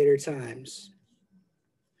teaching in later times.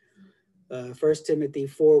 1 Timothy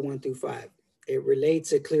 4, 1 through 5. It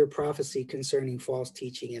relates a clear prophecy concerning false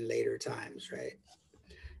teaching in later times, right?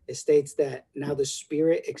 It states that now the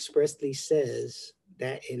Spirit expressly says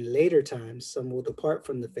that in later times, some will depart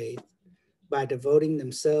from the faith by devoting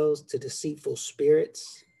themselves to deceitful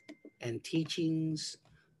spirits and teachings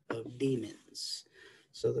of demons.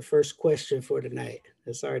 So the first question for tonight,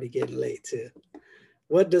 it's already getting late too.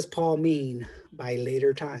 What does Paul mean by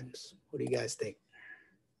later times? What do you guys think?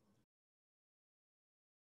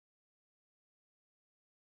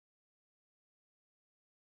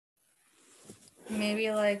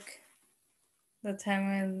 Maybe like the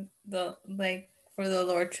time when for the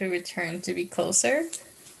Lord to return to be closer.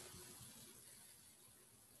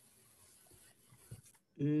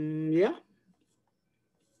 Yeah.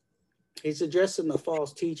 He's addressing the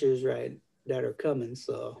false teachers, right, that are coming.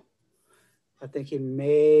 So I think he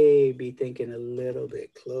may be thinking a little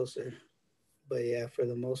bit closer. But yeah, for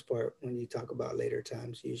the most part, when you talk about later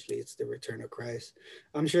times, usually it's the return of Christ.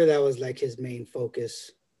 I'm sure that was like his main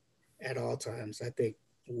focus at all times. I think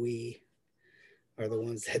we are the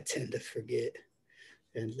ones that tend to forget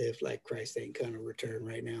and live like Christ ain't gonna return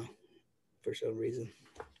right now for some reason.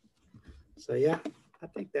 So yeah, I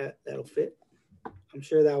think that'll fit. I'm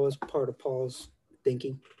sure that was part of Paul's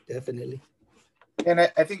thinking, definitely. And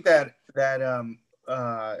I think that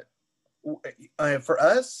for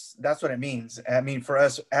us, that's what it means. I mean, for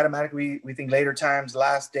us, automatically we think later times,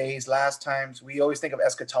 last days, last times. We always think of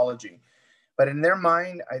eschatology. But in their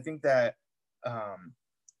mind, I think that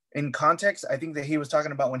in context, I think that he was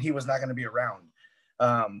talking about when he was not going to be around.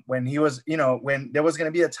 When he was, when there was going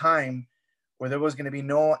to be a time where there was going to be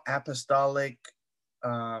no apostolic,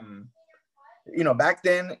 back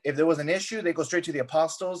then, if there was an issue, they go straight to the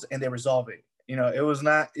apostles and they resolve it. It was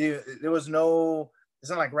not, there was no,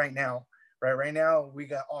 it's not like right now, right? Right now, we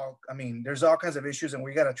got there's all kinds of issues and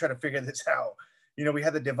we got to try to figure this out. We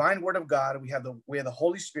have the divine word of God. We have the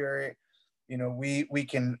Holy Spirit.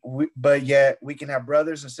 But yet we can have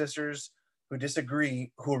brothers and sisters who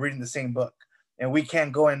disagree, who are reading the same book. And we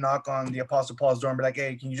can't go and knock on the Apostle Paul's door and be like,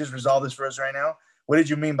 hey, can you just resolve this for us right now? What did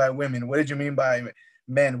you mean by women? What did you mean by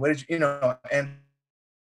men? What did you, and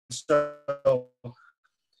so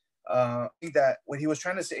I think that what he was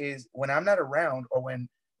trying to say is when I'm not around, or when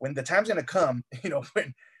the time's going to come,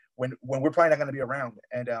 when we're probably not going to be around.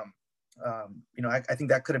 And, I think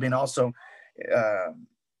that could have been also,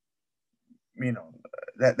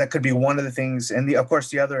 that could be one of the things. And of course,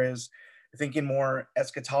 the other is thinking more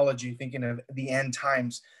eschatology, thinking of the end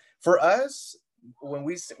times. For us, when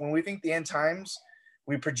we think the end times,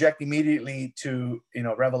 we project immediately to,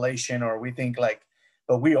 Revelation, or we think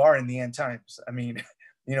but we are in the end times. I mean,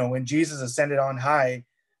 when Jesus ascended on high,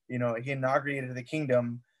 he inaugurated the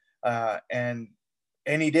kingdom, and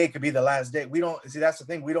any day could be the last day. We don't see, that's the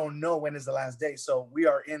thing. We don't know when is the last day. So we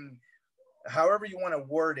are in, however you want to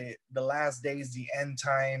word it, the last days, the end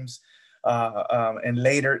times, and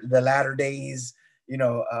later, the latter days,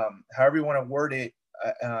 however you want to word it,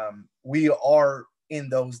 we are in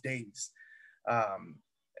those days.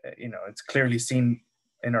 It's clearly seen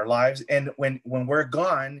in our lives. And when we're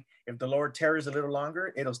gone, if the Lord tarries a little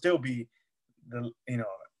longer, it'll still be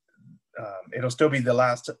it'll still be the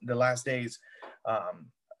last days.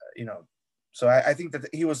 So I think that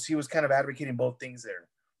he was kind of advocating both things there.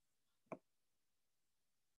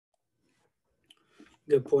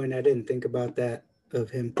 Good point. I didn't think about that, of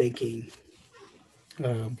him thinking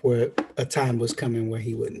where a time was coming where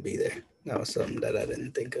he wouldn't be there. That was something that I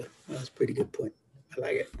didn't think of. That was a pretty good point. I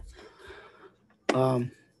like it.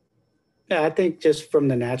 Yeah, I think just from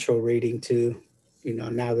the natural reading too,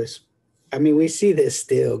 now we see this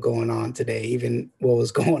still going on today, even what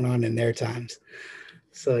was going on in their times.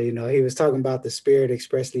 So, he was talking about the Spirit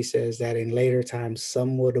expressly says that in later times,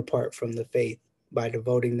 some will depart from the faith by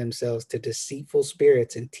devoting themselves to deceitful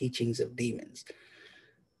spirits and teachings of demons.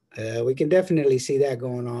 We can definitely see that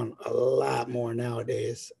going on a lot more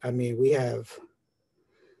nowadays. We have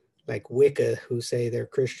like Wicca, who say they're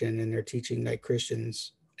Christian and they're teaching like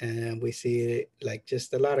Christians. And we see it like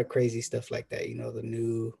just a lot of crazy stuff like that,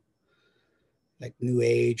 the new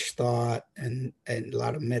age thought and a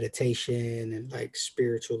lot of meditation and like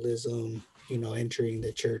spiritualism, entering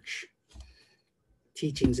the church,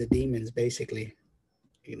 teachings of demons, basically.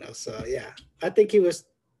 So yeah, I think he was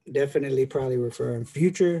definitely probably referring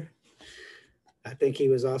future. I think he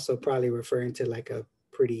was also probably referring to like a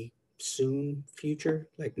pretty soon future,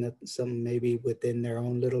 like some maybe within their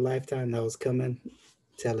own little lifetime that was coming,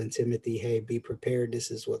 telling Timothy, hey, be prepared.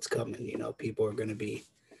 This is what's coming. People are going to be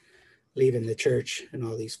leaving the church and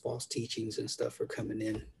all these false teachings and stuff are coming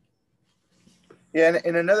in. Yeah,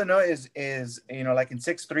 and another note is like in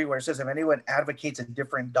 6:3 where it says, if anyone advocates a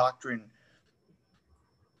different doctrine,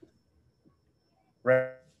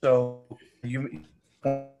 right? So you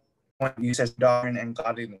says doctrine and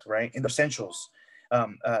godliness, right? In the essentials,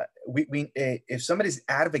 if somebody's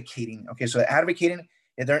advocating, okay, so advocating,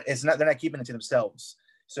 they're not keeping it to themselves.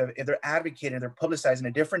 So if they're advocating, they're publicizing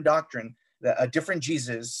a different doctrine, a different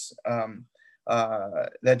Jesus,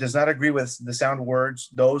 that does not agree with the sound words,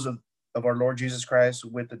 those of our Lord Jesus Christ,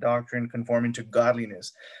 with the doctrine conforming to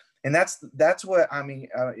godliness. And that's what and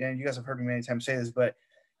you guys have heard me many times say this, but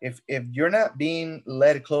if you're not being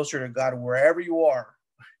led closer to God wherever you are,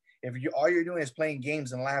 if all you're doing is playing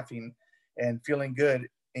games and laughing and feeling good,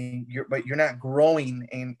 but you're not growing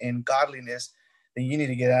in godliness, then you need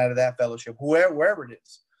to get out of that fellowship, wherever it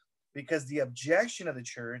is. Because the objection of the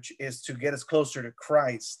church is to get us closer to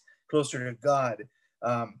Christ, closer to God.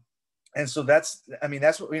 And so that's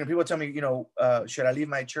what, people tell me, should I leave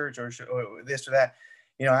my church or this or that?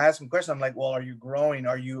 I ask them questions. I'm like, well, are you growing?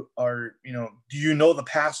 Do you know the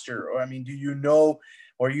pastor? Or, do you know,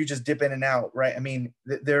 or you just dip in and out, right? And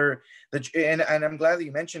I'm glad that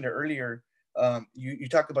you mentioned it earlier. You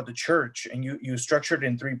talked about the church and you structured it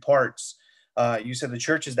in 3 parts. You said the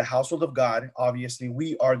church is the household of God. Obviously,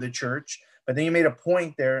 we are the church. But then you made a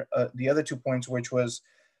point there, the other 2 points, which was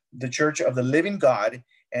the church of the living God,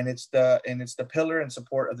 and it's the pillar and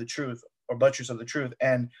support of the truth, or buttress of the truth.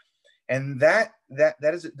 And that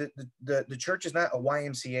is the church is not a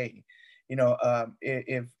YMCA.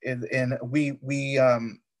 and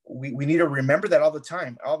we need to remember that all the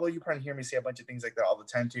time. Although you probably hear me say a bunch of things like that all the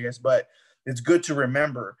time to you guys, but it's good to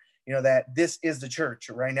remember, that this is the church.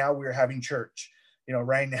 Right now we're having church.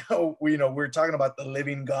 Right now we're talking about the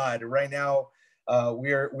living God. Right now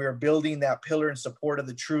we're building that pillar and support of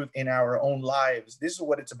the truth in our own lives. This is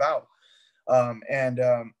what it's about.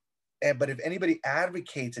 But if anybody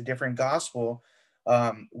advocates a different gospel,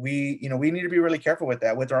 we need to be really careful with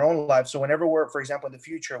that, with our own lives. So whenever we're, for example, in the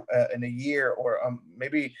future, in a year, or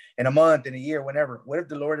maybe in a month, in a year, whenever, what if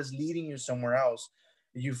the Lord is leading you somewhere else,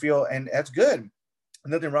 you feel, and that's good,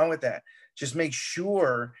 nothing wrong with that. Just make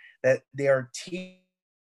sure that they are teaching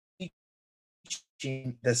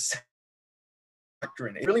the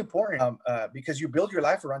doctrine. It's really important, because you build your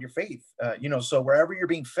life around your faith. So wherever you're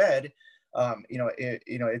being fed,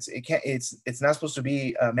 it's not supposed to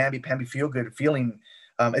be mamby-pamby feel good feeling.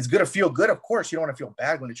 It's good to feel good, of course. You don't want to feel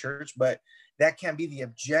bad going to church, but that can't be the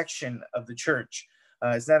objection of the church.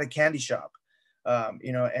 It's not a candy shop.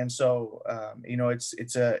 And so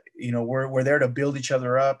we're there to build each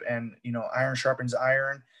other up, and iron sharpens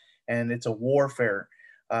iron, and it's a warfare.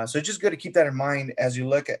 So it's just good to keep that in mind as we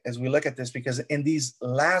look at this, because in these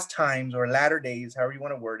last times, or latter days, however you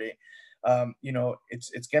want to word it,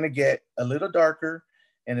 it's going to get a little darker,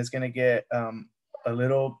 and it's going to get a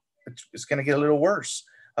little worse,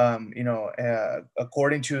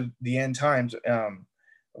 according to the end times,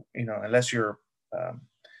 unless you're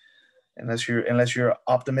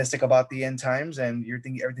optimistic about the end times and you're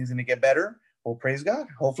thinking everything's going to get better. Well, praise God.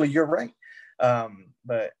 Hopefully you're right.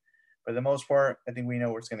 But for the most part, I think we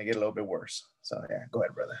know it's going to get a little bit worse. So yeah, go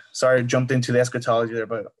ahead, brother. Sorry, I jumped into the eschatology there,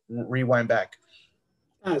 but rewind back.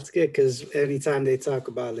 Oh, it's good, because anytime they talk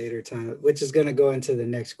about later time, which is going to go into the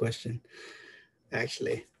next question,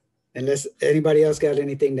 actually, unless anybody else got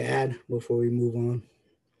anything to add before we move on.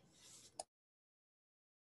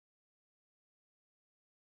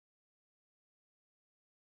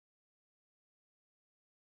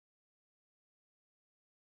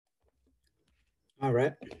 All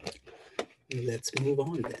right, let's move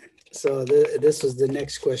on then. So this was the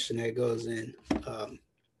next question that goes in.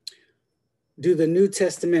 Do the New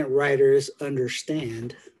Testament writers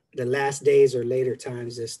understand the last days or later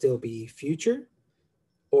times to still be future,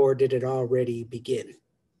 or did it already begin?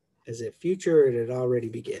 Is it future, or did it already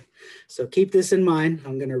begin? So keep this in mind.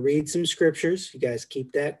 I'm going to read some scriptures. You guys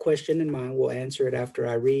keep that question in mind. We'll answer it after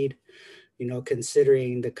I read,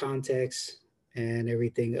 considering the context and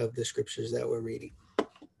everything of the scriptures that we're reading.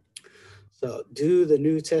 So, do the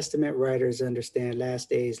New Testament writers understand last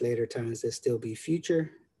days, later times that still be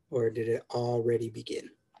future, or did it already begin?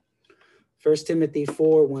 1 Timothy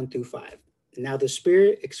 4, 1-5. Now the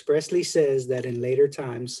Spirit expressly says that in later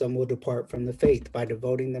times some will depart from the faith by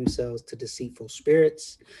devoting themselves to deceitful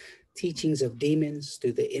spirits, teachings of demons,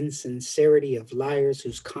 through the insincerity of liars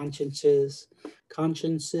whose consciences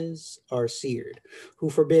are seared, who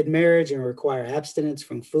forbid marriage and require abstinence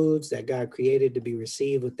from foods that God created to be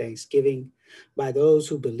received with thanksgiving by those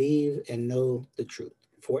who believe and know the truth.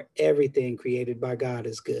 For everything created by God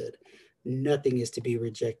is good. Nothing is to be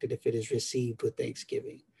rejected if it is received with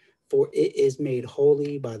thanksgiving, for it is made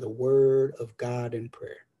holy by the word of God and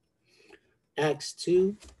prayer. Acts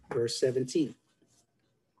 2, verse 17.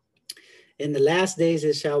 In the last days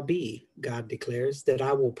it shall be, God declares, that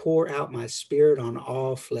I will pour out my spirit on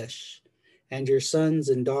all flesh, and your sons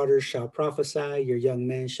and daughters shall prophesy, your young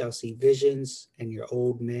men shall see visions, and your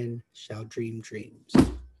old men shall dream dreams.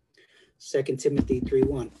 2 Timothy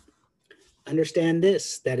 3:1. Understand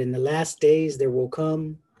this, that in the last days there will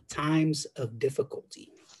come times of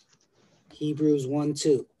difficulty. Hebrews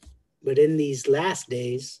 1:2. But in these last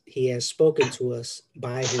days he has spoken to us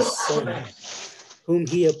by his Son, whom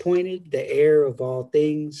he appointed the heir of all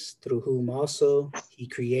things, through whom also he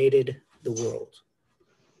created the world.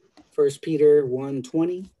 1 Peter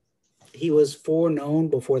 1:20. He was foreknown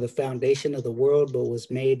before the foundation of the world, but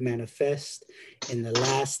was made manifest in the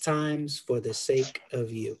last times for the sake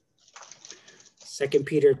of you. 2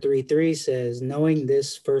 Peter 3:3 says, knowing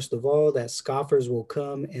this, first of all, that scoffers will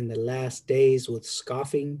come in the last days with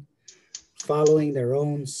scoffing, following their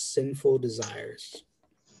own sinful desires.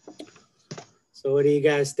 So what do you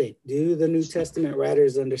guys think? Do the New Testament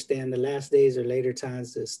writers understand the last days or later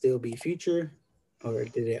times to still be future, or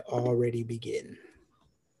did it already begin?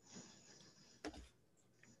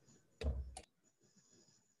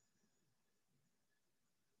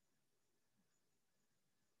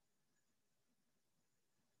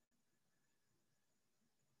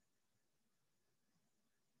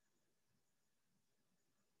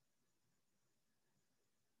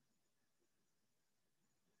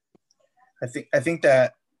 I think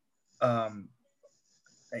that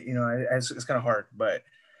you know, it's kind of hard, but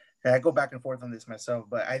I go back and forth on this myself.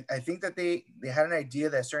 But I think that they had an idea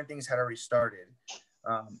that certain things had already started,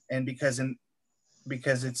 and because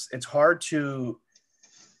it's hard to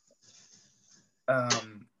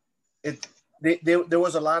there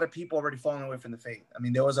was a lot of people already falling away from the faith. I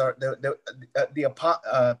mean, there was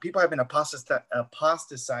people have been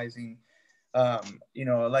apostatizing. You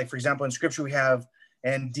know, like for example, in Scripture we have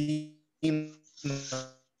and demons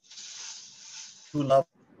who love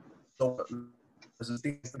the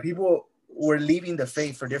people were leaving the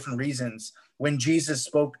faith for different reasons. When Jesus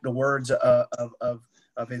spoke the words of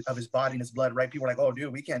his body and his blood, right? People were like, "Oh,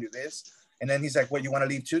 dude, we can't do this." And then he's like, "What, you want to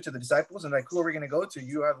leave too to the disciples?" And like, "Who are we going to go to?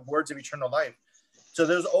 You have words of eternal life." So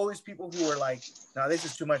there's always people who were like, "No, this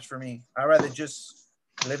is too much for me. I'd rather just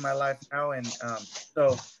live my life now." And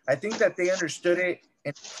so I think that they understood it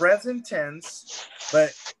in present tense,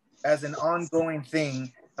 but as an ongoing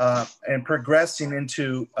thing, and progressing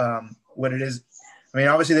into what it is. I mean,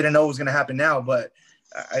 obviously they didn't know what was going to happen now, but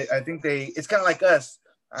I think it's kind of like us.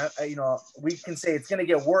 You know, we can say it's going to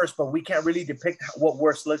get worse, but we can't really depict what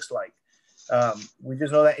worse looks like. We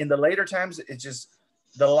just know that in the later times, it's just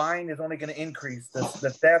the line is only going to increase, the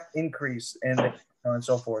theft increase, and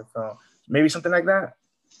so forth. So maybe something like that.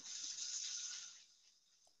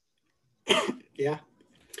 Yeah,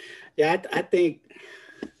 I think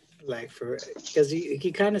like because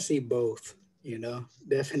you kind of see both, you know,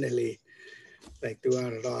 definitely like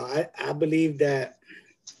throughout it all. I believe that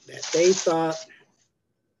they thought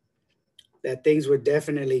that things were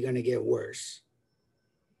definitely going to get worse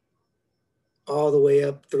all the way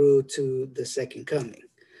up through to the second coming.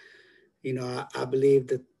 You know, I believe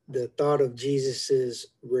that the thought of Jesus's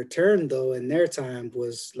return, though, in their time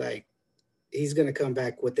was like, he's going to come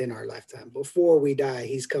back within our lifetime. Before we die,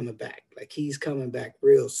 he's coming back. Like, he's coming back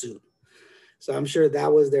real soon. So I'm sure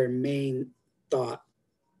that was their main thought,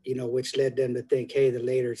 you know, which led them to think, hey, the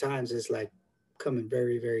later times is like coming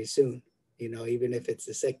very, very soon, you know, even if it's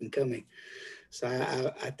the second coming. So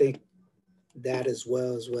I think that as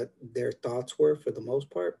well is what their thoughts were for the most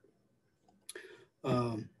part.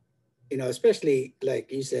 You know, especially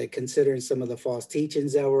like you said, considering some of the false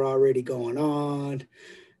teachings that were already going on,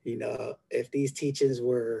 you know, if these teachings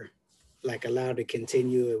were like allowed to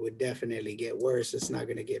continue, it would definitely get worse. It's not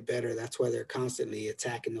going to get better. That's why they're constantly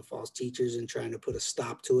attacking the false teachers and trying to put a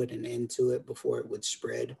stop to it and end to it before it would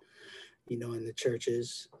spread, you know, in the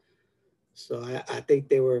churches. So I think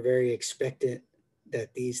they were very expectant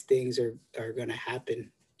that these things are going to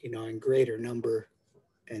happen, you know, in greater number,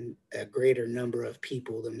 and a greater number of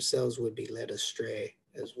people themselves would be led astray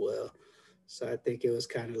as well. So I think it was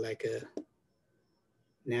kind of like a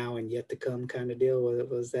now and yet to come kind of deal. What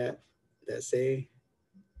was that saying?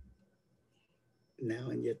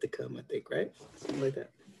 Now and yet to come, I think, right? Something like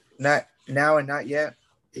that. Not now and not yet.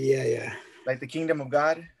 Yeah. Like the kingdom of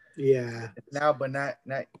God. Yeah. Now, but not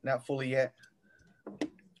fully yet.